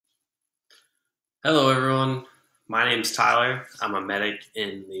Hello, everyone. My name's Tyler. I'm a medic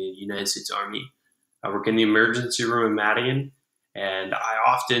in the United States Army. I work in the emergency room in Madigan, and I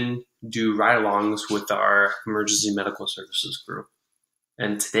often do ride alongs with our emergency medical services group.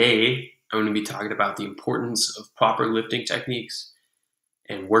 And today, I'm going to be talking about the importance of proper lifting techniques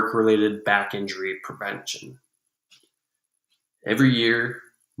and work related back injury prevention. Every year,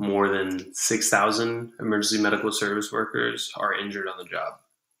 more than 6,000 emergency medical service workers are injured on the job.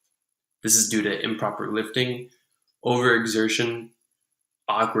 This is due to improper lifting, overexertion,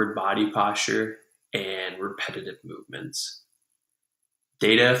 awkward body posture, and repetitive movements.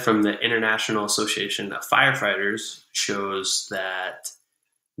 Data from the International Association of Firefighters shows that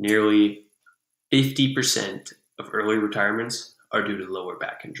nearly 50% of early retirements are due to lower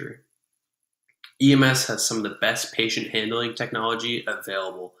back injury. EMS has some of the best patient handling technology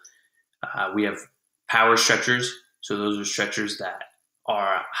available. We have power stretchers, so those are stretchers that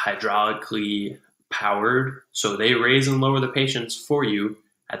are hydraulically powered, so they raise and lower the patients for you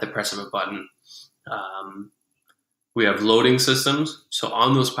at the press of a button. We have loading systems, so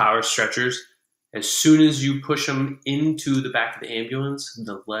on those power stretchers, as soon as you push them into the back of the ambulance,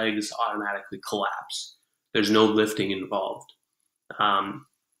 the legs automatically collapse. There's no lifting involved.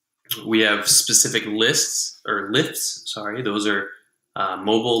 We have specific lifts. Those are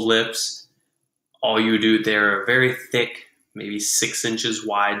mobile lifts. All you do, they're very thick, maybe 6 inches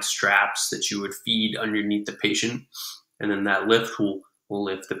wide straps that you would feed underneath the patient, and then that lift will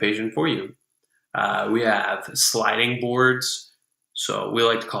lift the patient for you. We have sliding boards, so we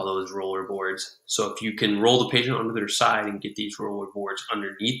like to call those roller boards. So if you can roll the patient onto their side and get these roller boards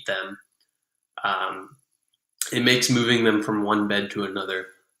underneath them, it makes moving them from one bed to another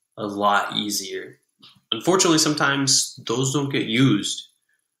a lot easier. Unfortunately, sometimes those don't get used,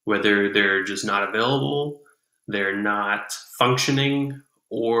 whether they're just not available, they're not functioning,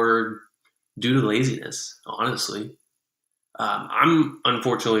 or due to laziness, honestly. I'm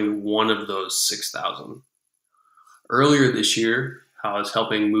unfortunately one of those 6,000. Earlier this year, I was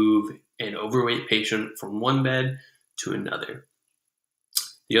helping move an overweight patient from one bed to another.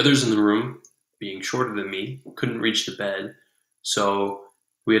 The others in the room, being shorter than me, couldn't reach the bed, so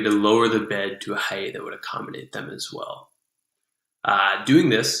we had to lower the bed to a height that would accommodate them as well. Doing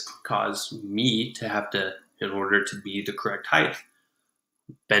this caused me to have to, in order to be the correct height,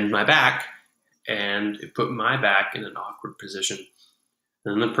 bend my back, and it put my back in an awkward position.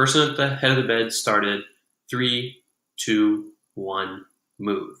 And then the person at the head of the bed started 3, 2, 1,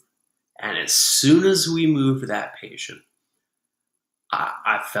 move. And as soon as we moved that patient,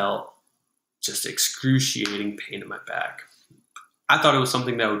 I felt just excruciating pain in my back. I thought it was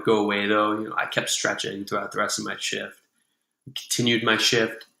something that would go away, though. I kept stretching throughout the rest of my shift. Continued my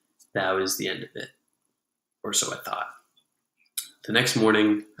shift. That was the end of it, or so I thought. The next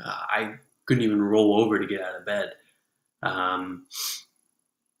morning, I couldn't even roll over to get out of bed. I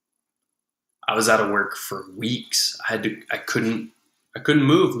was out of work for weeks. I couldn't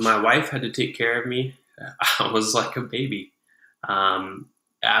move. My wife had to take care of me. I was like a baby.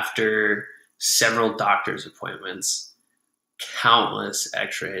 After several doctor's appointments, countless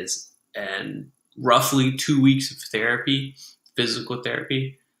x-rays, and roughly 2 weeks of therapy, physical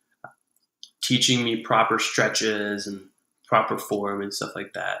therapy, teaching me proper stretches and proper form and stuff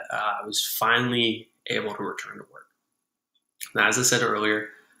like that, I was finally able to return to work. Now, as I said earlier,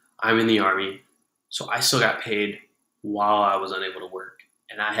 I'm in the Army, so I still got paid while I was unable to work,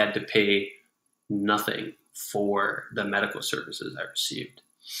 and I had to pay nothing for the medical services I received.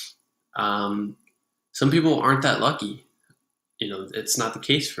 Some people aren't that lucky. It's not the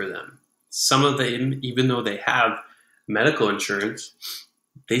case for them. Some of them, even though they have medical insurance,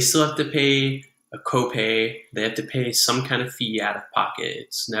 they still have to pay a copay. They have to pay some kind of fee out of pocket.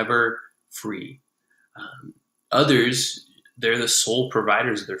 It's never free. Others, they're the sole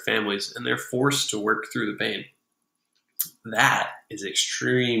providers of their families, and they're forced to work through the pain. That is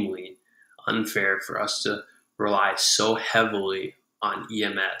extremely unfair for us to rely so heavily on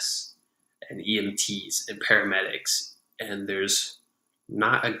EMS and EMTs and paramedics, and there's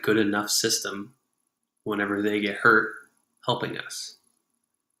not a good enough system whenever they get hurt helping us.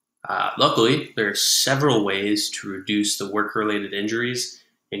 Luckily, there are several ways to reduce the work-related injuries,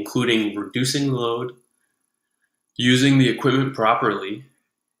 including reducing the load, using the equipment properly,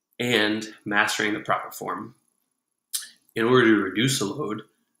 and mastering the proper form. In order to reduce the load,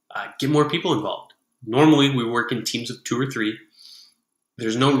 get more people involved. Normally, we work in teams of 2 or 3.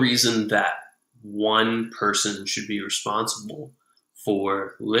 There's no reason that one person should be responsible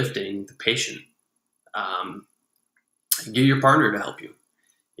for lifting the patient. Get your partner to help you.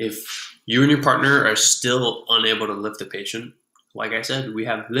 If you and your partner are still unable to lift the patient, Like I said, we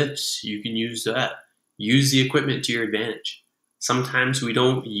have lifts. You can use that. Use the equipment to your advantage. Sometimes we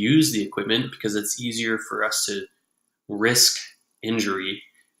don't use the equipment because it's easier for us to risk injury.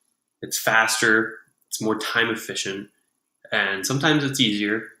 It's faster, it's more time efficient, and sometimes it's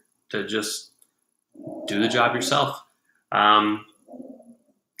easier to just do the job yourself.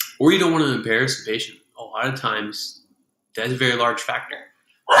 Or you don't want to embarrass the patient. A lot of times, that's a very large factor.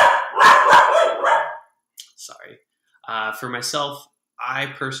 Sorry. For myself, I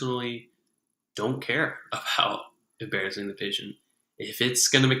personally don't care about embarrassing the patient. If it's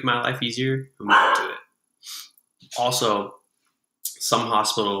going to make my life easier, I'm going to do it. Also, some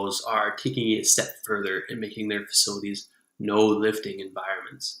hospitals are taking it a step further and making their facilities no lifting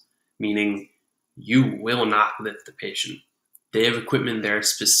environments, meaning you will not lift the patient. They have equipment there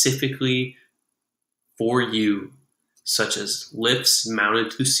specifically for you, such as lifts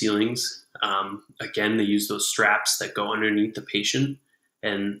mounted to ceilings. Again, they use those straps that go underneath the patient,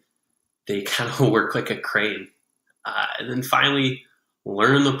 and they kind of work like a crane. And then finally,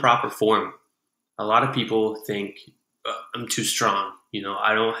 learn the proper form. A lot of people think, I'm too strong.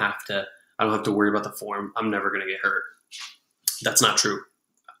 I don't have to worry about the form. I'm never going to get hurt. That's not true.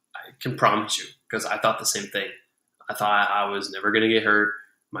 I can promise you, because I thought the same thing. I thought I was never going to get hurt.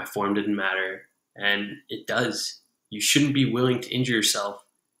 My form didn't matter. And it does. You shouldn't be willing to injure yourself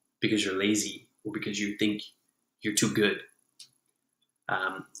because you're lazy or because you think you're too good.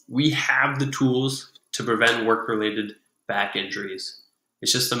 We have the tools to prevent work-related back injuries.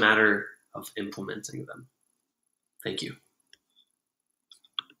 It's just a matter of implementing them. Thank you.